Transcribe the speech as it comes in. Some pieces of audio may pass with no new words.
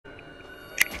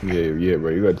Yeah,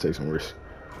 bro. You gotta take some risks.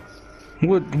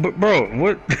 What, bro?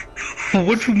 What?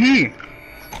 What you mean?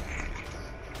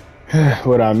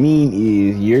 What I mean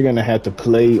is, you're gonna have to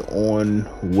play on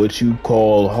what you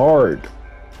call hard.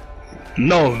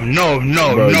 No.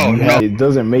 Bro, it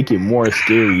doesn't make it more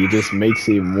scary. It just makes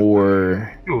it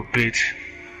more. You a bitch.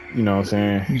 You know what I'm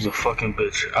saying? You's a fucking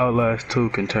bitch. Outlast 2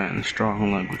 contains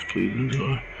strong language. Please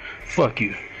enjoy. Fuck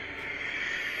you.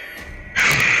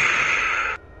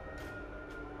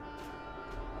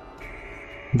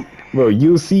 Bro,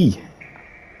 you'll see.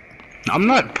 I'm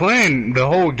not playing the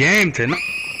whole game tonight,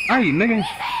 nigga.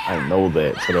 I know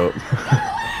that. Shut up.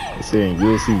 I'm saying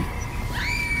you'll see.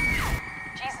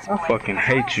 I fucking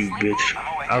hate you, bitch.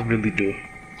 I really do. You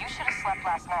should have slept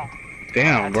last night.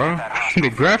 Damn, bro. The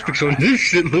graphics on this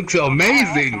shit looks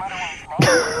amazing.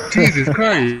 Jesus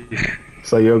Christ.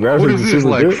 So your graphics What is this,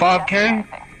 like good? 5K?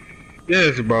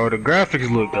 Yes, bro. The graphics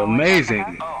look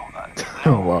amazing.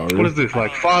 Oh, wow, really? What is this,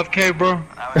 like 5K, bro?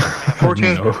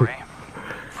 4K?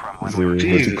 No.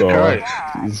 Jesus Christ.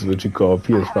 This is what you call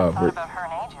PS5, bro.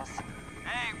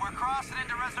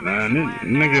 Man,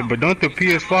 nigga, but don't the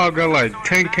PS5 got like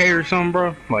 10K or something,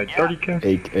 bro? Like 30K?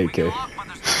 8K.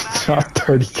 Not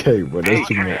 30K, bro. That's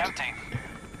too much.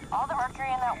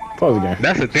 Pause again.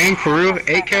 That's a thing for real?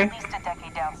 8K?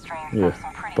 Yeah.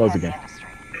 Pause again.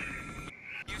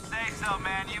 You say so,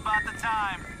 man. You bought the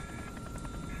time.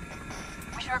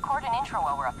 We should record an intro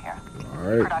while we're up here.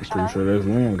 Alright, pretty sure that's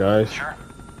Liam, guys. Sure.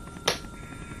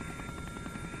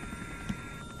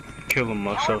 Killing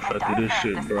myself after this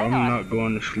shit, bro. I'm not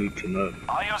going to sleep tonight.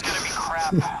 Audio's gonna be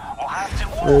crap. We'll have to.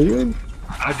 Bro, you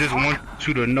I just want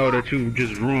you to know that you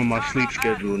just ruined my sleep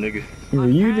schedule, nigga. didn't I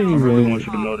really even. want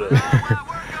you to know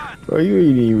that. Bro, you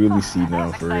didn't even really see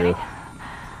now, for real.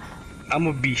 I'm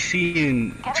gonna be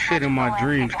seeing shit in my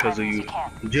dreams because of you.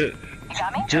 Just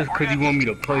because you want me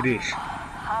to play this.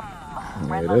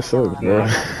 Yeah, that sucks, bro.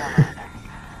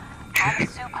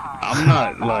 I'm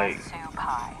not like.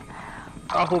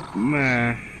 I hope,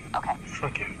 man. Okay.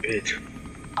 Fucking bitch.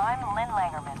 I'm Lynn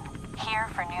Langerman, here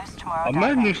for news tomorrow.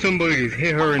 Imagine if somebody just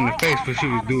hit her in the face when she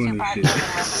was doing this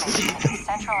shit.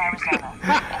 Central Arizona,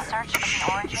 in search of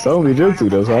the origins. It's only them two,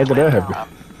 though, so how could that happen?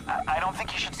 I don't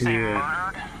think you should say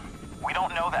murdered. We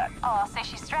don't know that. Oh, I'll say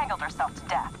she strangled herself to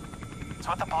death. It's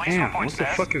what the police Damn, report what the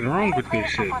says. fuck is wrong with this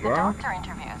shit, The bro? doctor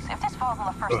interviews. If this falls on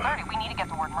the first 30, we need to get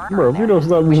the word murder. Bro, if you don't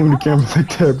stop moving the camera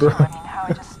like that, bro. I mean, how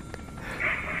I just...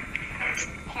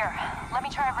 Here, let me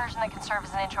try a version that can serve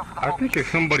as an intro for the I whole think piece.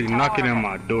 it's somebody knocking at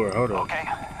my door. Hold on. Okay.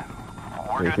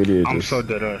 We're If good. it is, I'm just so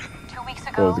dead ass. 2 weeks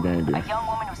ago, close the game, dude. a young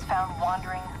woman was found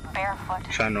wandering barefoot,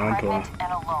 I know I'm pregnant playing.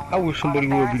 and alone. I wish somebody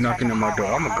on a would barren be knocking stretch at my of door.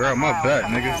 highway I'ma grab my 100 bat,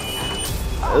 miles nigga.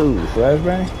 Oh,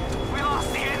 flashbang? We lost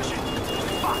the engine.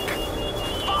 Fuck.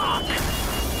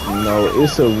 No,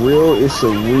 it's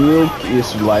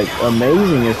like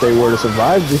amazing if they were to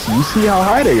survive this. You see how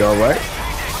high they are, right?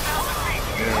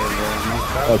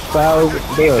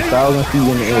 They're 1,000 feet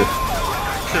in the air.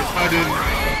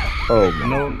 Oh,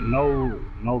 man.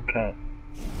 No cap.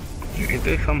 If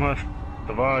they somehow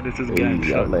survive, this is game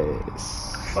shot.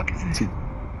 OutLast. Fuck is this? Hey,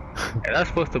 that's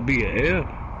supposed to be an L.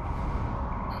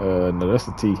 No, that's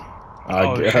the T.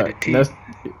 Oh, shit, the T. That's,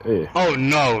 yeah. Oh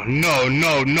no.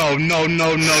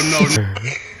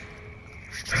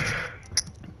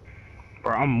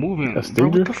 Bro, I'm moving. That's Bro,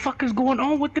 what dangerous. the fuck is going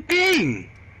on with the thing?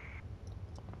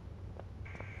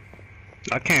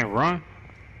 I can't run.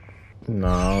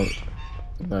 No,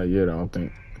 not yet, I don't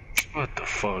think. What the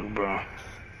fuck, bro?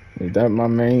 Is that my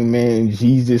main man,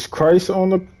 Jesus Christ, on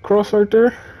the cross right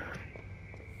there?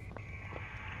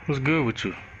 What's good with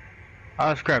you?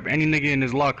 I'll scrap any nigga in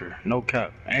his locker. No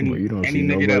cap. Boy, you don't Any see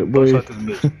nigga nobody, that busts boy. out this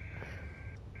bitch.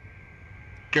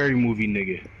 Scary movie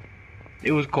nigga.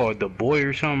 It was called The Boy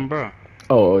or something, bro.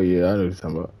 Oh, yeah, I know what you're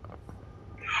talking about.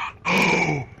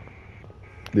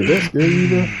 Did that scare you,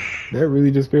 bro? That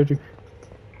really just scared you?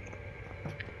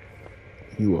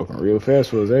 He walking real fast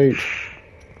for his age.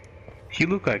 He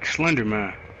look like Slender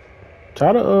Man.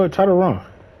 Try to run.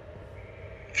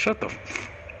 Shut the f.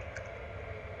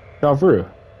 No, for real.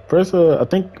 Press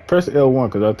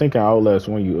L1, cause I think in OutLast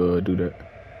 1 you do that.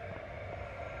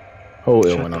 Hold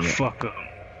Shut L1, the I mean. fuck up.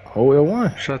 Hold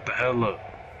L1. Shut the hell up.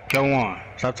 Go on.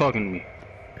 Stop talking to me.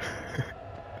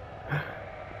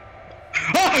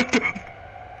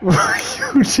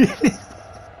 You cheating.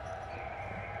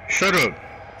 Shut up.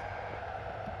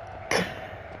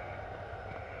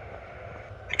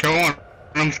 Go on.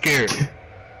 I'm scared.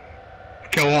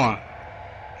 Go on.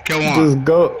 Go on. Just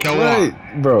go. Go Wait,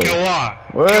 on. bro. Go on.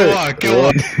 Wait. Go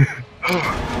on.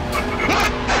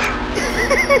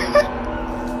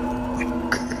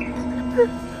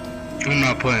 I'm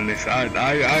not playing this. I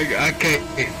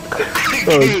can't.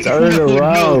 Bro, turn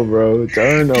around, bro.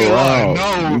 Turn around.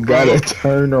 No, You bro. gotta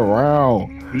turn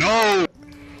around. No.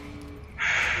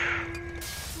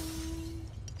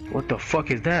 What the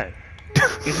fuck is that?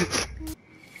 Is it?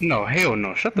 No, hell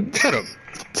no. Shut up.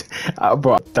 I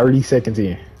brought 30 seconds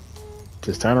in.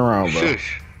 Just turn around, bro.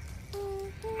 Shush.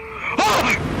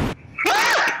 Oh!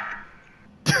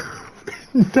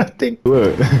 Nothing.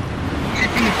 Look. She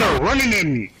finna start running at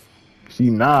me. She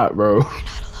not, bro. You're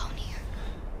not alone here.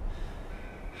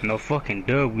 No fucking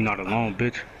dub, we not alone,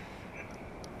 bitch.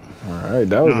 Alright,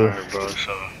 that was Alright, bro,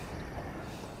 so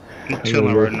I'm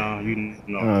chilling right now, you know.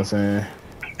 You know what I'm saying?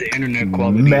 The internet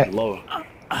quality is low. You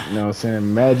know what I'm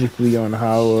saying? Magically on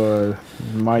how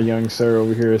my young sir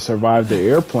over here survived the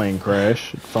airplane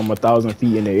crash from 1,000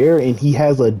 feet in the air, and he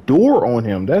has a door on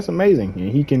him. That's amazing. And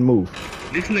he can move.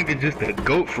 This nigga just a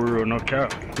goat for real, no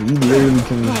cap. He literally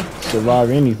can survive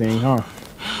anything, huh?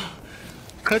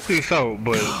 Cut this out,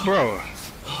 but bro,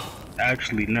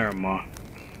 actually, never mind.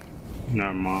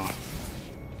 Man,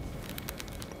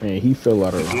 he fell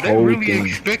out of the Do they whole really thing.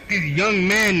 expect this young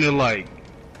man to like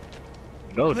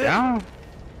go down?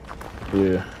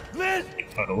 Yeah.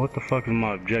 Hold on, what the fuck is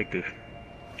my objective?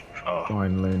 Oh.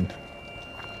 Fine, Lynn.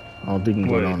 I don't think you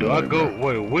can go Wait, down do that I way, go?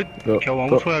 bro. Wait, what? Go- Kelwan,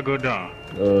 go- which way I go down?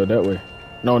 That way.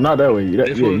 No, not that way.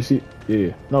 This Yeah, way? you see?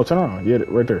 Yeah. No, turn around. Yeah,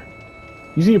 right there.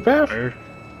 You see the path? There?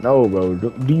 No, bro.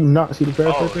 Do you not see the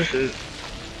path Oh right there? shit.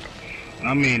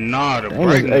 I mean, nah, the Dang,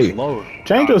 brightness hey, low.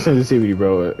 Change Nah. your sensitivity,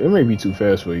 bro. It may be too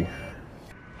fast for you.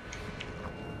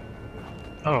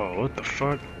 Oh, what the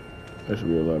fuck? That should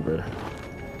be a lot better.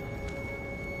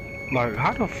 Like,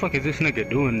 how the fuck is this nigga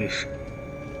doing this?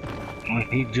 When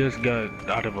he just got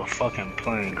out of a fucking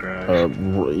plane crash.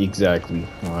 Exactly.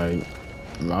 Like,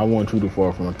 I went too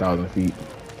far from 1,000 feet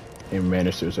and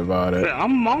managed to survive that.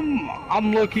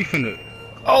 I'm lucky finna.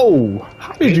 Oh,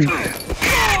 how did you?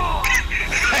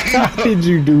 How did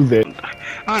you do that?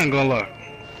 I ain't gonna lie.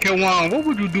 Kelwan, what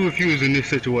would you do if you was in this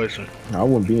situation? I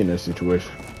wouldn't be in that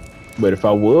situation. But if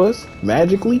I was,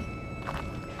 magically,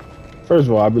 first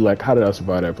of all, I'd be like, how did I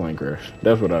survive that plane crash?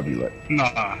 That's what I'd be like.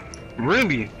 Nah,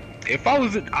 really? If I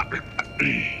was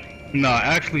nah,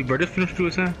 actually, bro, this finished to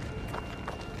it, son.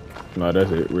 No,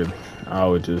 that's it, really. I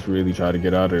would just really try to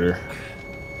get out of there.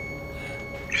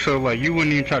 So, like, you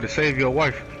wouldn't even try to save your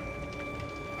wife?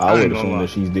 I would ain't gonna assume lie. that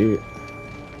she's dead.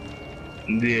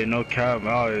 Yeah, no cap.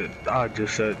 I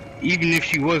just said, even if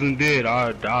she wasn't dead,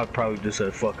 I'd probably just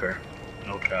said fuck her.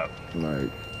 No cap. Like,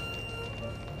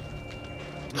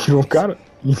 you don't gotta,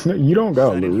 you don't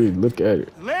gotta really look at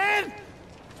it. Lynn!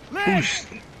 Who's,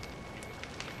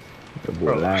 That boy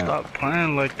bro, lying. stop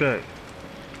playing like that.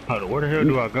 Hold on, where the hell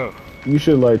do I go? You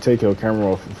should like take your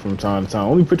camera off from time to time.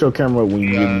 Only put your camera up when you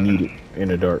Yeah. really need it in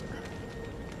the dark.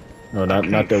 No,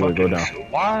 not that way. Go down.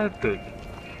 Why the?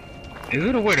 Is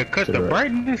it a way to cut To the the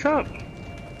right. brightness up?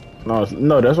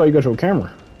 No, that's why you got your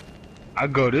camera. I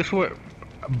go this way,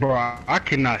 bro. I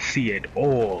cannot see at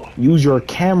all, Use your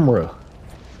camera.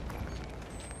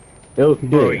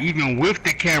 bro. Yeah. Even with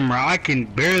the camera, I can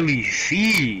barely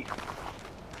see.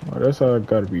 Well, that's how it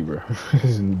gotta be, bro.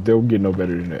 They'll get no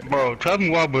better than that. Bro, tell me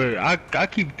why, but I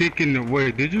keep thinking,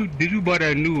 wait, did you buy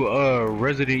that new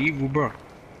Resident Evil, bro?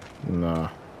 Nah.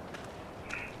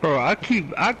 Bro, I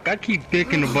keep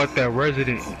thinking about that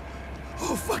Resident.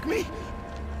 Oh, fuck me!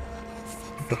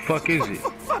 What the fuck is it?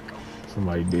 Fuck!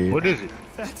 Somebody did. What is it?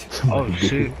 That Somebody Oh did.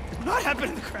 shit. did not happen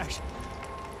in the crash.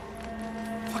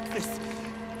 Fuck this.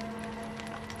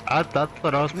 I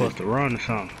thought I was supposed to run or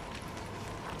something.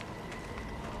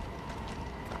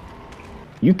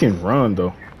 You can run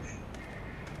though,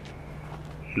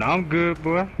 No, I'm good,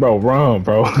 boy. bro. Run,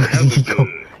 bro. Hella you good.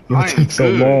 gonna I take ain't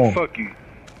so good. long, Fuck you.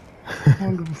 I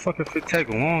don't give a fuck if it take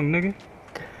long, nigga.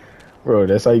 bro.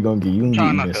 That's how you gonna get. You gonna Trying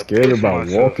get not even to scared piss about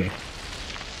myself. walking.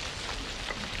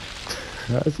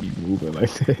 I see you moving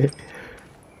like that.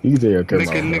 You can take your camera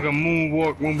Make a off, nigga bro.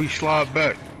 moonwalk when we slide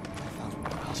back.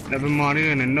 Never mind, it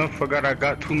ain't enough. Forgot I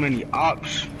got too many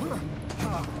ops.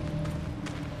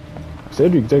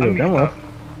 Said you can take Let your me camera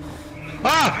stop.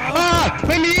 off.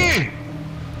 Let me in!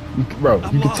 Bro,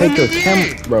 you can take your lost.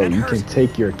 camera. Bro, That you hurt. can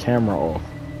take your camera off.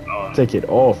 Oh, Take it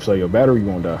off so your battery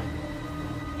won't die.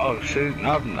 oh shit,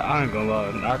 I ain't gonna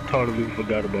lie. I totally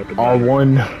forgot about the battery.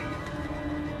 R1.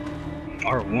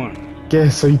 R1.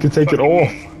 Guess so you can take it Fucking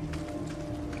off.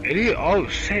 It is. Oh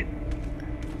shit.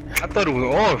 I thought it was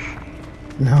off.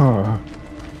 No.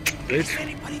 Bitch. Is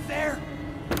anybody there?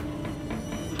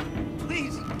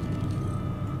 Please.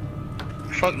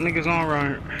 Fuck niggas on around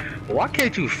here. Why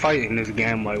can't you fight in this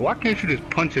game? Like, why can't you just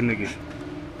punch a nigga?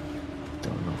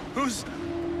 Don't know. Who's?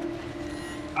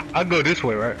 I go this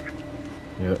way, right?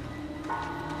 Yep.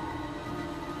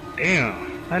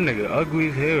 Damn, that nigga ugly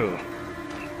as hell.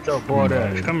 Yo, bald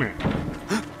ass, come here.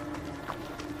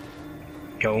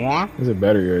 Go on. There's a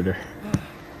battery right there.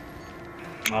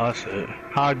 Oh, that's it.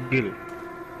 How I get it?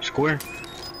 Square?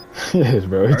 Yes,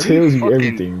 bro. It Are tells you fucking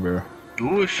everything, bro.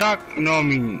 Dual shock? No, I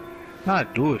mean,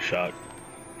 not dual shock.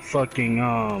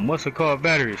 Fucking, what's it called?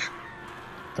 Batteries.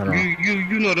 Turn around.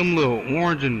 You know them little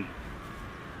orange and...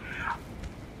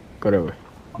 Go that way.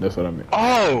 That's what I meant.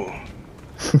 Oh!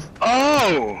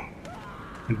 Oh!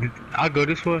 I go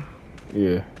this way?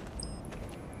 Yeah.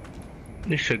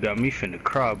 This shit got me finna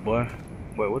cry, boy.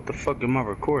 Wait, what the fuck am I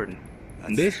recording?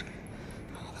 And this?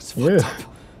 That's Yeah. fucked up.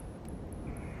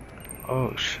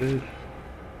 Oh, shit.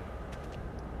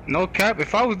 No cap,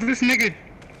 if I was this nigga...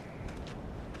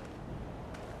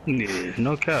 Yeah,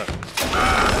 no cap.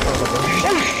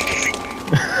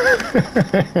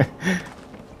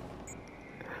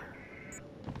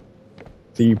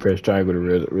 So you press triangle to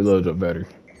reload your battery.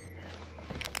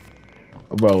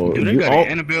 Bro, Do they you got an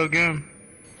Annabelle game?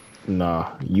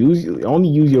 nah. Only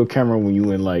use your camera when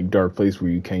you in like dark place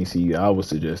where you can't see. I would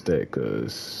suggest that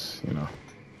because you know.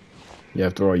 Yeah,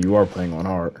 after all, you are playing on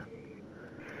hard.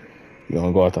 You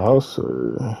wanna go out the house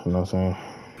or you know what I'm saying?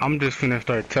 I'm just finna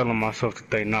start telling myself that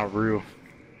they not real.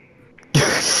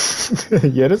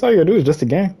 Yeah, that's all you gotta do is just a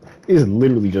game. It's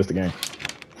literally just a game.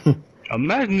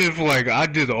 Imagine if like I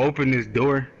just open this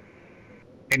door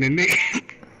and then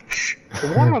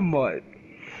why am I?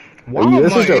 Why Yeah, am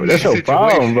that's I in your, that's this your problem,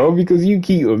 situation? bro, because you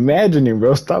keep imagining,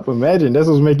 bro. Stop imagining. That's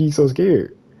what's making you so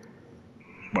scared.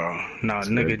 Bro, nah,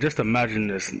 nigga, just imagine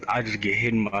this. I just get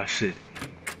hit in my shit.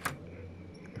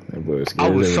 That boy was I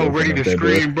scared was as so hell ready to opening up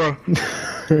that scream, bro.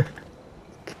 door.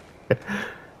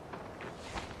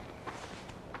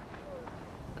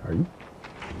 Are you?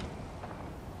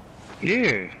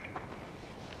 Yeah.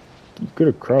 You could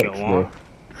have crouched, Go bro. on.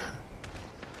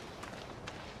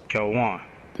 Go on.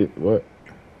 What?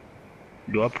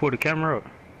 Do I pull the camera up?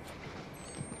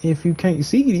 If you can't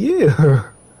see it, yeah.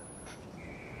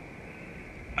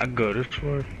 I go this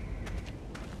way.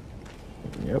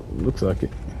 Yep, looks like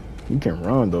it. You can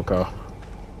run though, Kyle.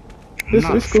 I'm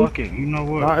not It's cool. fucking. You know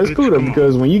what? Nah, it's bitch, cool though come on.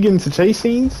 because when you get into chase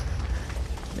scenes,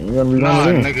 you're gonna be Nah,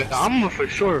 running in. nigga, I'm for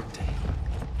sure.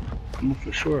 I'm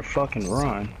for sure fucking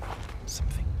run.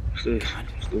 Something. What's this?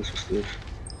 What's this? What's this?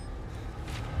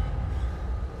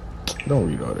 Don't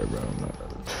read all that, bro. I'm not,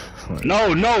 like,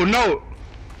 No, no, no!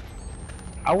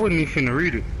 I wasn't even finna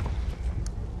read it.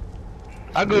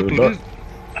 I go Real through dark. this.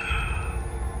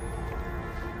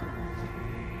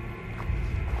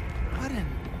 What in?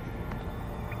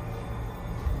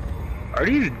 Are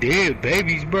these dead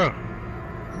babies, bro?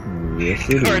 Yes,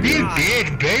 it Are is. these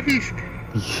dead babies?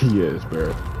 Yes,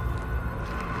 bro.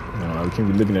 No, we can't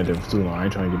be looking at them for too long. I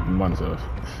ain't trying to get myself.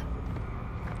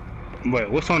 Wait,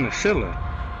 what's on the ceiling?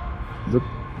 Look,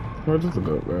 bro, just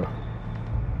look up, bro.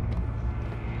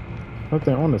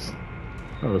 Nothing on this.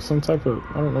 Oh, some type of,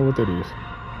 I don't know what that is.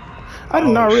 I did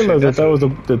Oh, not shit, realize that that's that a-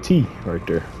 was the T right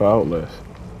there for OutLast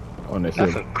on that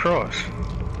That's ceiling. a cross.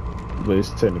 But it's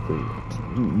technically,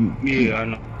 Yeah, I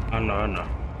know, I know, I know.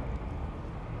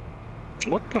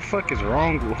 What the fuck is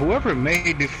wrong with whoever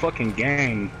made this fucking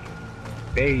game?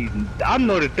 I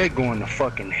know that they're going to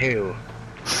fucking hell.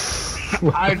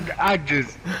 I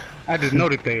just know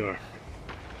that they are.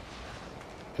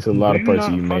 it's a lot of You parts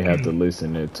not you may have to fucking-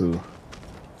 listen to too.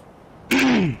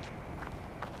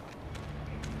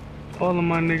 All of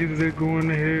my niggas that going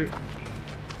to hell.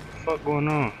 Fuck going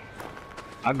on?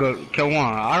 I go, K1.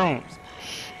 I don't.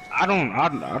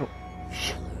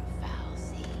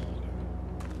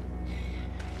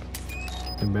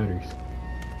 The batteries.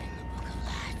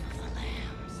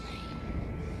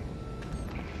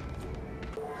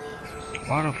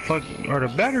 Why the fuck are the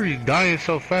batteries dying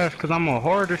so fast? Cause I'm on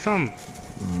hard or something?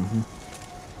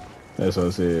 That's what I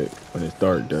said. When it's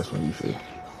dark, that's when you feel.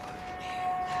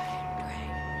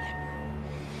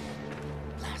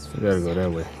 You gotta go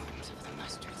that way.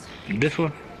 This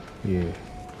one? Yeah.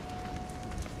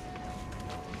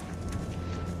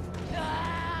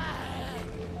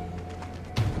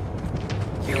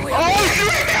 Oh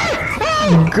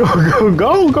shit! Go, go,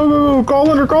 go, go, go, go!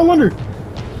 Crawl under, crawl under!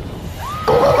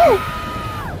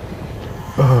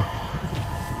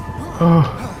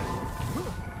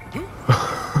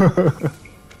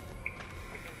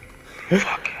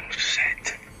 Fucking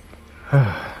shit.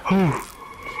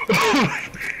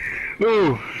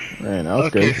 Ooh. Man, I was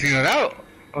Okay, scared. see now that.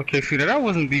 Okay, see now that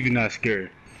wasn't even that scary.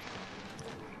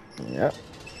 Yep.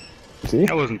 See?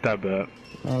 That wasn't that bad. Know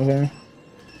what I'm saying?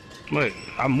 Wait,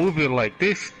 I move it like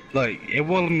this, like it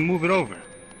won't let me move it over.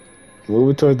 Move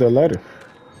it towards that ladder.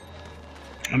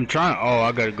 I'm trying. Oh,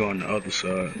 I gotta go on the other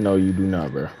side. No, you do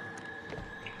not, bro.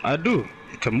 I do.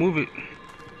 To move it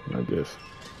I guess.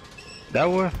 that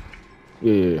way.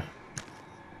 Yeah.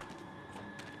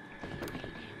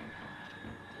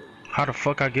 How the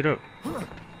fuck I get up?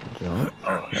 Jump.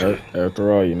 Oh shit.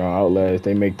 After all, you know, Outlast,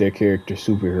 they make their characters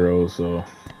superheroes, so.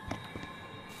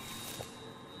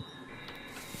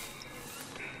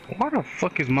 Why the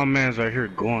fuck is my man's right here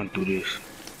going through this?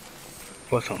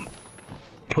 For some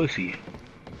pussy.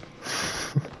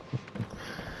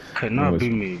 Could not be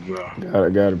me, bro.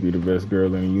 Gotta be the best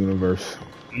girl in the universe.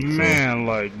 Man,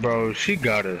 like, bro, she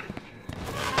gotta.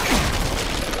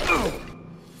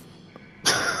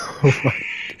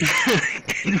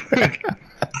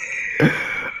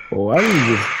 Why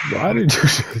did you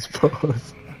just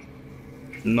pause?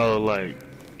 No, like,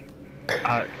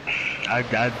 I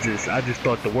just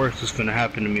thought the worst was gonna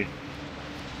happen to me.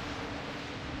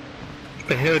 What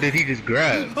the hell did he just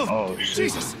grab? Oh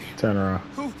shit! Jesus! Turn around.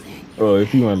 Oh,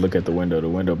 if you want to look at the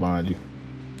window behind you.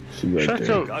 She right Shut there.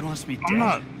 your. God wants me dead. I'm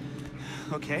not.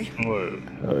 Okay.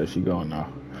 What? She gone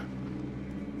now.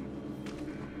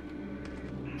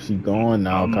 She gone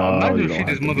now, Kyle. Imagine You if she don't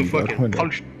just have to be by the motherfucking window.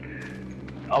 punched.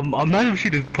 Imagine if she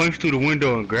just punched through the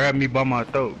window and grabbed me by my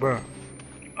throat, bro.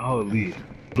 Holy.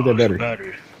 Get that battery.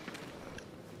 Battery.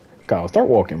 Kyle, start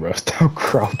walking, bro. Stop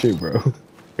crouching, bro.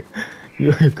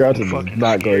 You're crouching is Fucking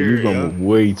not going. You're scary, going yo. move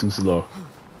way too slow.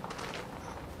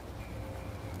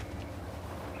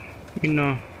 You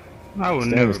know, I would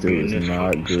Standing never still be in is this not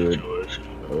fucking good. situation.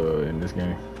 In this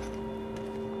game.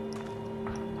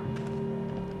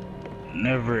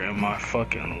 Never in my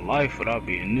fucking life would I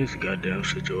be in this goddamn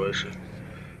situation.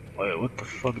 Wait, what the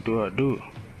fuck do I do?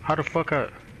 How the fuck I?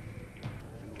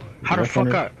 How the Left fuck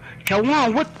under- I?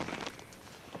 Kawan, what?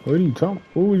 What are you talking?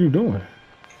 What were you doing?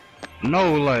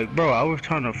 No, like, bro, I was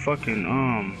trying to fucking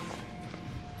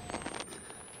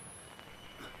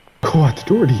Go out the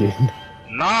door again.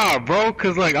 Nah, bro,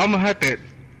 cause like I'm gonna have to.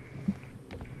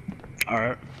 All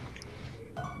right.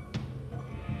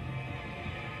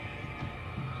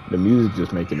 The music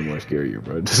just making it more scarier,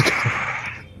 bro. Just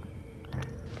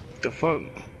The fuck?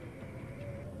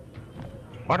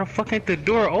 Why the fuck ain't the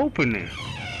door opening?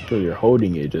 so you're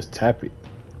holding it, just tap it.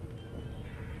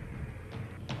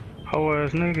 Hoe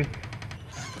ass nigga.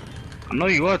 I know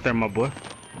you out there, my boy.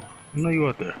 I know you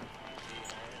out there.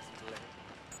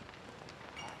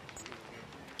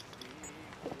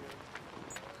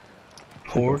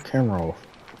 Whore. Camera off.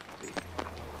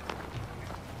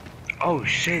 Oh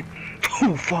shit.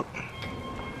 Oh fuck.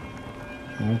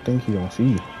 I don't think he don't see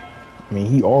you. I mean,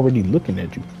 he already looking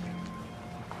at you.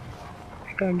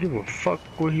 I don't give a fuck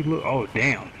where he look. Oh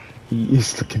damn. He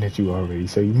is looking at you already,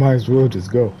 so you might as well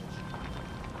just go.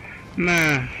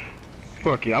 Man.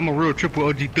 Fuck yeah. I'm a real triple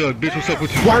OG thug, bitch. What's up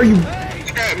with you? Why are you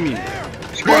Scrap me.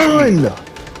 Scrap me. run,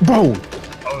 bro?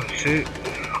 Oh shit.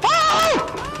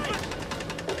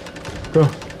 Go,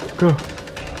 go.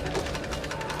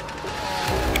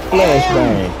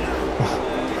 Flashbang.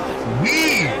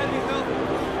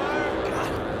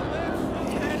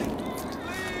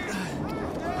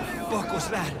 Fuck was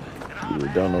that? You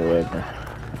were done or whatever.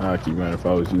 I'll keep running if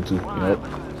I was you too. Yep.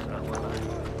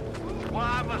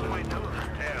 Why must we do this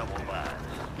terrible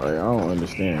life? Like, I don't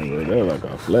understand, bro. They're like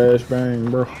a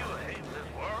flashbang, bro.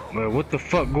 Man, what the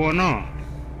fuck going on?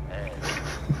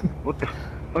 What the?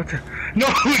 No,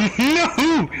 no.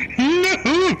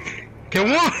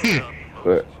 Come on.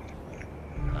 But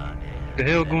What the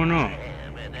hell going on?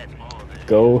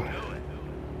 go.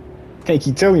 Can't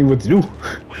keep telling me what to do.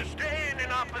 We're staying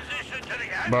in opposition to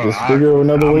the act. Bro, Just figure out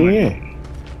another way in.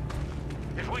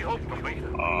 If we hope to beat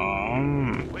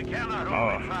them, we cannot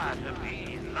only try to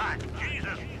be like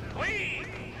Jesus. We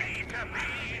need to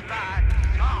be like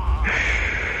God.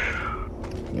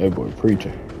 That boy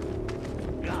preaching.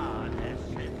 God has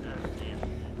sent us this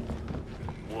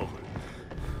woman,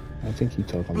 I think he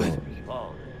talking about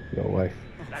fallen, your wife.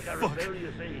 like a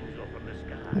rebellious angel from the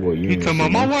sky. Boy, you You ain't talking about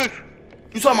seen my that. wife?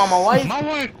 You talking about my wife? My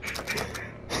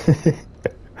wife.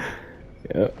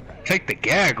 Yep. Take the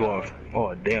gag off.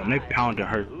 Oh damn, they pounding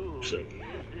her. Shit.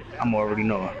 I'm already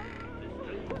knowing.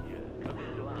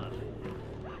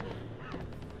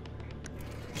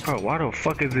 Bro, why the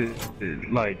fuck is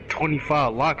it like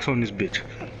 25 locks on this bitch?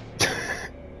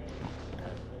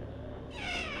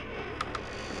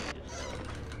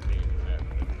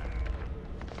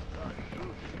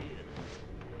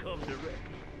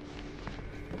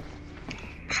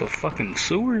 It's a fucking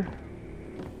sewer?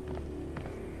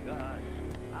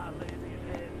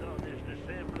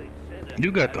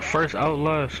 You got the first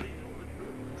OutLast?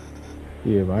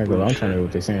 Yeah, but I ain't gonna. I'm trying to hear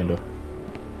what they saying though.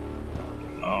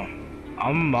 Oh,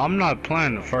 I'm not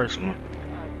playing the first one.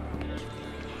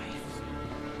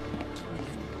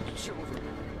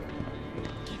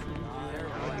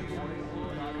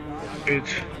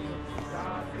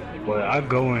 bitch. But I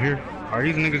go in here. Are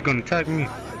these niggas gonna attack me?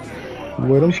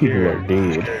 Well, them people are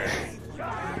dead.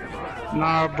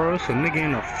 Nah, bro, it's a nigga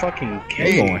in a fucking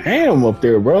They going cage. ham up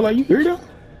there, bro. Like, you hear them?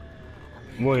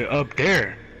 Boy, up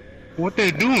there. What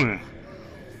they doing?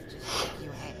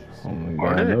 Oh my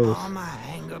Are God they? knows. All my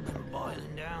anger been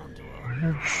boiling down to a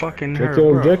They're fucking Check her,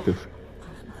 your bro. objective.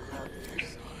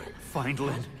 find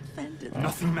Lynn.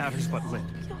 Nothing matters but Lynn.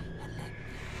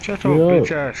 Shut your Yo.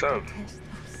 bitch ass up.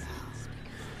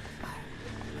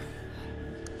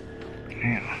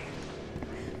 Damn.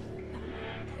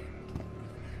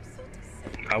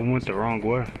 I went the wrong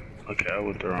way. Okay, I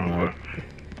went the wrong way.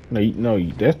 No,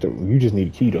 that's the. You just need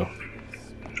a key though.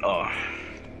 Oh.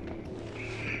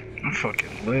 My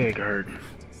fucking leg hurt.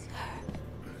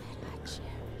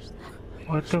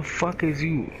 What the fuck is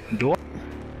you doing?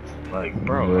 Like,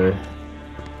 bro. Boy.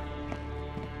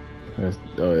 That's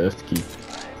the key.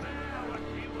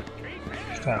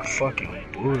 It's that fucking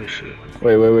bullshit.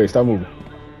 Wait, stop moving.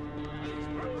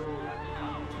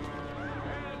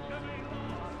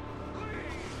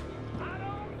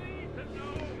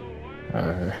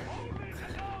 Alright.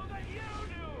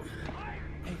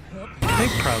 They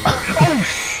probably.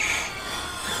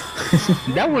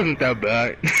 That wasn't that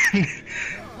bad.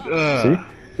 See?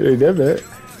 It ain't that bad.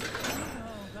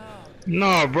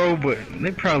 Nah, bro, but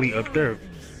they probably up there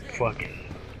fucking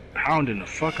pounding the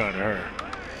fuck out of her.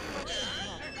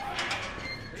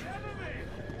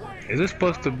 Is this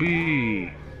supposed to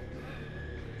be...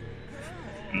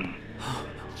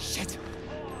 Shit.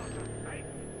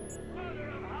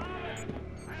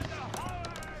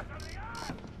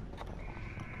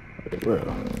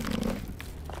 Well.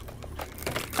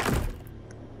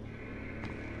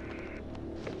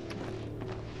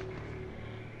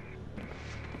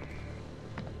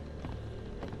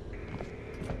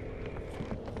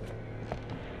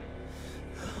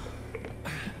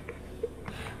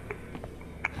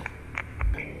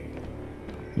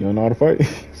 You don't know how to fight?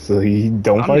 So you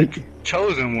don't I'm fight? the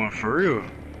chosen one for real.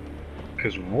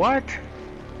 Cause what?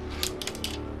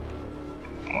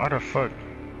 Why the fuck?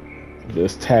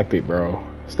 Just tap it, bro.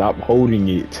 Stop holding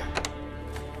it.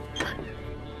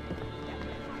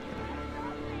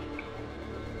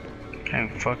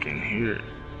 Can't fucking hear it.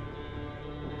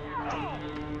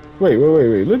 Wait.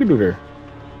 Look at you there.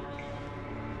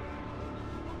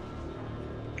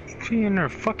 She in there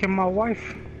fucking my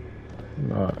wife.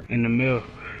 Nah. In the mail,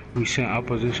 we sent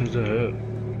oppositions to help.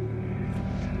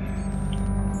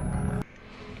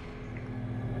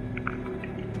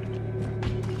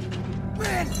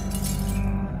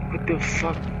 What the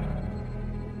fuck?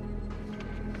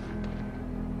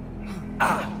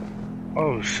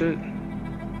 Oh shit.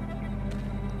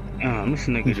 This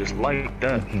nigga just like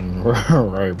that.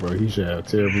 Right, bro. He should have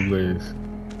terrible legs.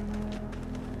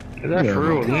 Is that Yeah, for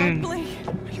real, God, man? Blake.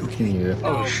 Yeah.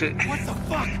 Oh shit. What the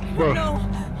fuck? Bro. No.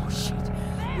 Oh shit.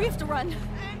 We have to run.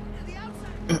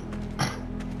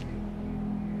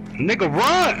 Nigga,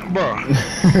 run, bro.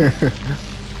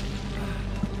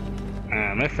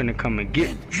 They finna come and get.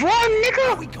 Run,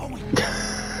 nigga! We going?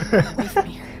 Away from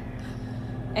here.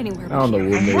 Anywhere I but don't know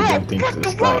here. what made them think to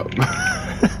stop.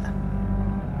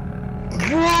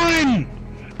 Run!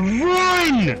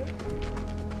 Run!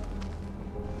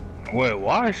 Wait,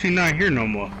 why is she not here no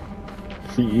more?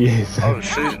 He is. Oh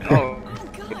shit. Oh,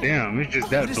 God. damn, it's just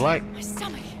that black. My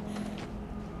stomach.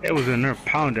 It was in there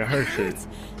pounding her shit.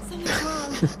 Something's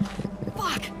wrong.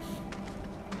 Fuck.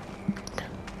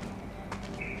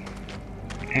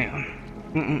 Damn.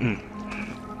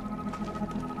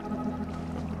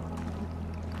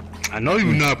 I know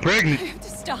you're not I pregnant. have to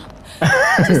stop.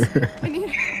 I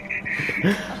need.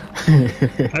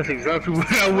 That's exactly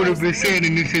what I would have been saying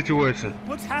in this situation.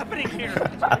 What's happening here?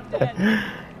 Dead.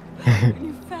 When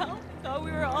you fell, I thought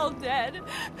we were all dead.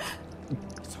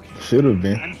 Should have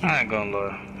been. I ain't gonna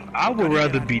lie. I would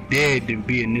rather be dead than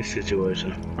be in this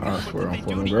situation. I swear I'm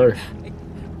fucking great.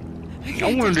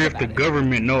 I wonder if the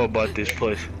government know about this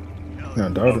place. No,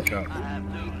 dog.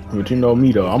 But you know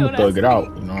me though, I'm gonna thug it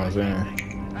out. You know what I'm saying?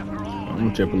 I'm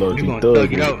gonna triple OG You gonna thug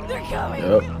thug it it. out. They're coming.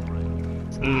 Yep.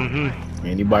 Mm-hmm.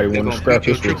 Anybody They want to gonna scrap beat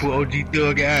your this with? triple OG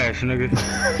thug ass, nigga.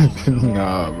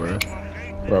 Nah, bro.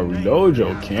 Bro, reload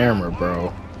your camera,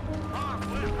 bro.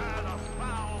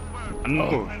 I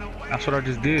know. That's what I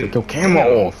just did. Take your camera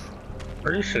off.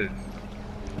 Bro, this shit.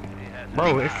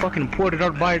 Bro, it fucking poured it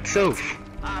out by itself.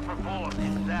 I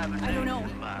don't know.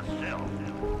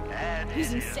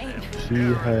 He's insane. She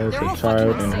has They're all a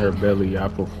child fucking in her insane. belly. I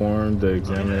performed the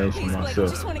examination Please, Blake, I myself.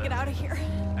 just want to get out of here.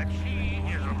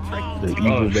 The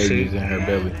evil Oh, baby shit. is in her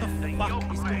belly.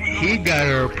 He got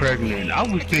her pregnant. I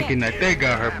was thinking that they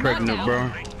got her pregnant, bro.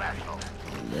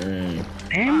 Dang.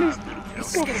 Damn this.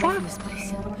 Let's What the get away fuck? from this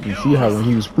place. You see how when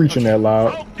he was preaching that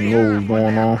loud, you know what was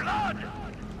going on?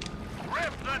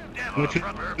 What you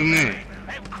mean?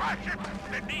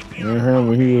 You know him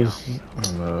when he was,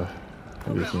 I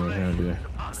guess you know him there.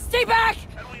 Stay back!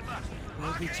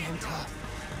 We'll be gentle.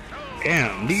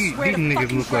 Damn, these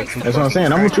niggas look like some. That's what I'm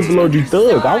saying. I'm a triple OG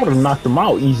thug. I would have knocked him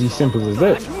out easy, simple as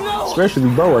that. Especially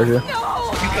bro right here. You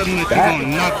telling me that you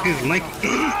gonna knock this link?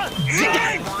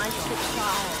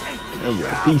 That was a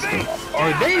beasting.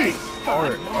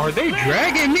 Are they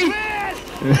dragging me?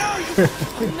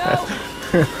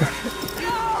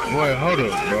 Boy, hold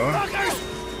up, bro.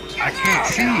 I can't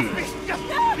see you.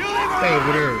 Stay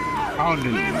over there.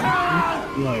 Pounding me.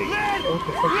 Like, what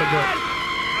the fuck is that?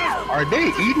 Are they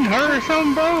eating her or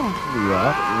something, bro?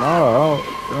 Yeah, no,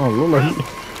 I don't look like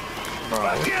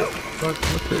he.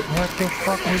 What the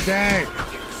fuck was that?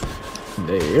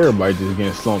 Hey, everybody just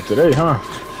getting slumped today, huh?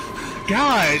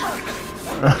 God,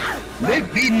 they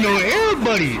beating on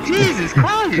everybody. Jesus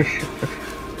Christ.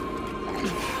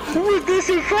 Who is this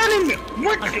in front of me?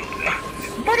 What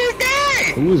is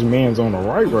that? Whose man's on the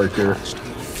right there?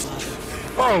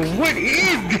 Oh, what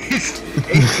is this?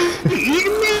 Is he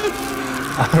eating me?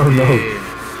 I don't know. Yeah.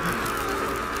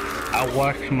 I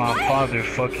watched my father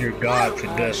fuck your god to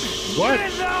death. What?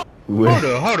 Hold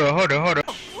on.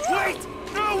 Wait!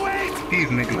 No, wait! These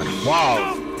niggas is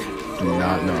wild. Do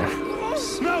not know.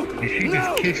 No! Did she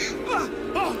just kiss?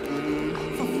 Oh!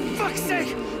 For fuck's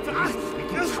sake!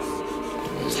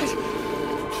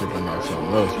 Tripping out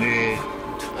something else.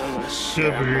 Yeah. She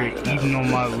over here eating on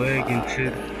my leg and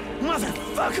shit.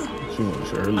 Motherfucker! She wants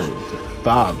her little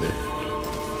father.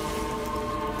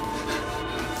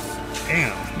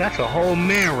 Damn, that's a whole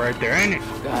man right there, ain't it?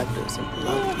 God doesn't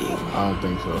love you. I don't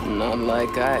think so. Not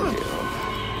like I do.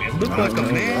 It look like a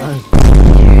man.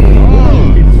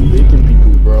 Licking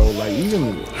people, bro. Like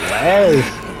even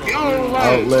last Yo,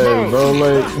 like, OutLast, bro.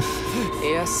 Like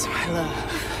Yes, my love.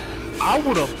 I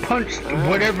would have punched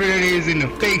whatever that is in the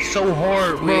face so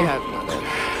hard, We bro. have nothing.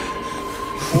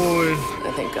 Boy,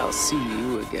 I think I'll see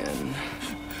you again.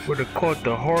 would have caught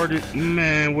the hardest,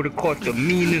 man, would have caught the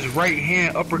meanest right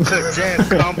hand uppercut jab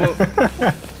combo.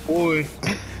 Boy,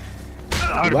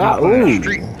 I'd have been playing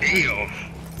street, damn.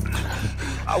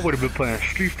 I would have been playing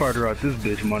Street Fighter out this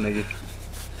bitch, my nigga.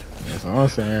 that's what I'm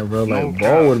saying, bro. Like No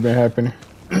ball would have been happening.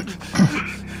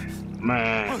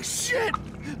 Man, Oh shit!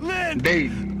 Lynn!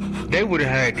 they would have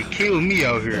had to kill me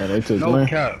out here. Yeah, they took no Lynn.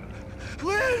 cap.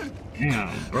 Lynn!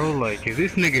 Damn, bro, like, is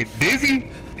this nigga dizzy?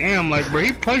 Damn, like, bro,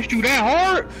 he punched you that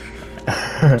hard?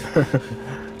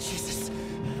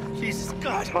 Jesus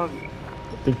God! Fuck,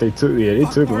 I think they took. Yeah, they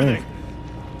took Where are Lynn.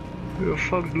 where the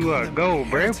fuck do I go,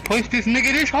 bro? Punch this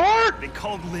nigga this hard? They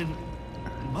called Lynn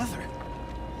Mother.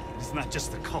 It's not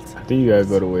just the cult. I think you gotta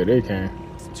go the way they came.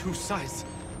 It's two sides.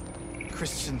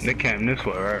 Christians They came this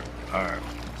way, right? Alright.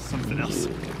 something else.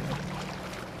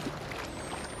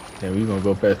 And we gonna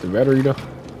go past the battery though.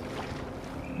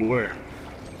 Where?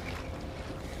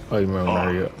 Oh, you remember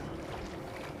hurry up.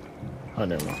 Oh,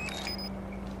 never mind.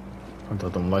 I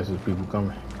thought them licensed people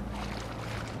coming.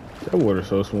 That water's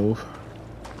so smooth.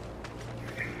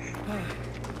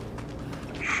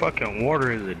 Fucking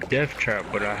water is a death trap,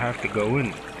 but I have to go in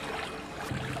it.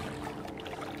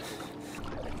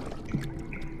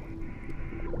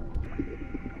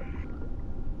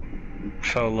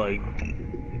 So, like,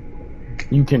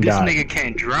 You can this die. nigga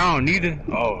can't drown either?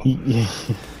 Oh,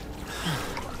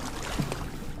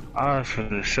 I was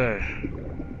finna say.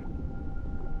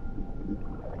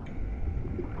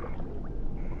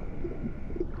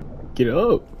 Get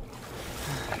up.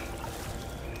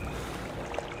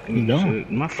 You don't.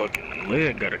 Shit, my fucking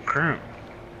leg got a cramp.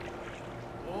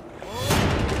 Oh,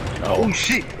 Oh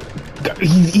shit!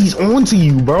 he's on to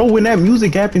you, bro. When that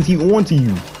music happens, he's on to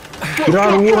you. Get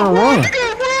out of the water and run.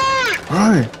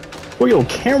 Run. Where your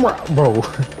camera, bro?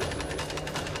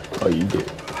 Oh, you did.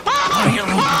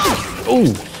 Oh.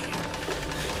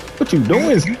 What you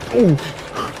doing? Oh.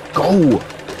 Go.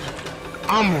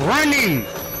 I'm running!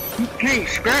 You can't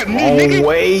scrap me, Wrong nigga!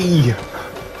 way.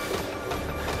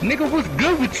 Nigga, what's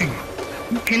good with you?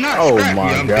 You cannot Oh scrap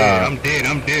my me. I'm God. dead, I'm dead,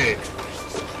 I'm dead.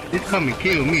 Just come and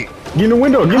kill me. Get in the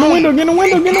window. Get in the window. Get in the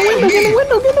window. Get in the window. Get in the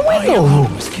window. Get in the window.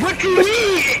 What you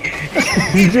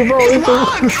mean? Bro,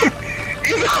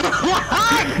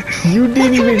 you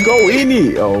didn't even go in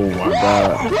it. Oh my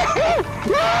God.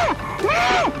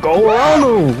 Go around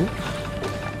him.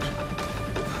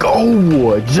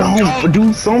 Go. Jump.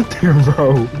 Do something,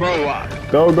 bro. Bro,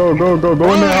 Go in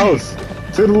the house.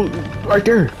 To the right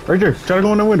there. Try to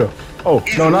go in the window. Oh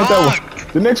no, not that one.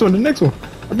 The next one.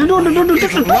 The door.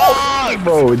 It's locked.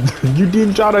 Bro, you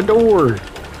didn't try the door.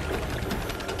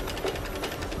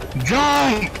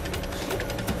 Jump!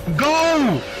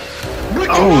 Go! What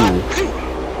the Oh. fuck?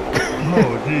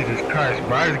 Oh, Jesus Christ,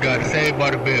 bro. I just got saved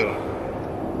by the bell.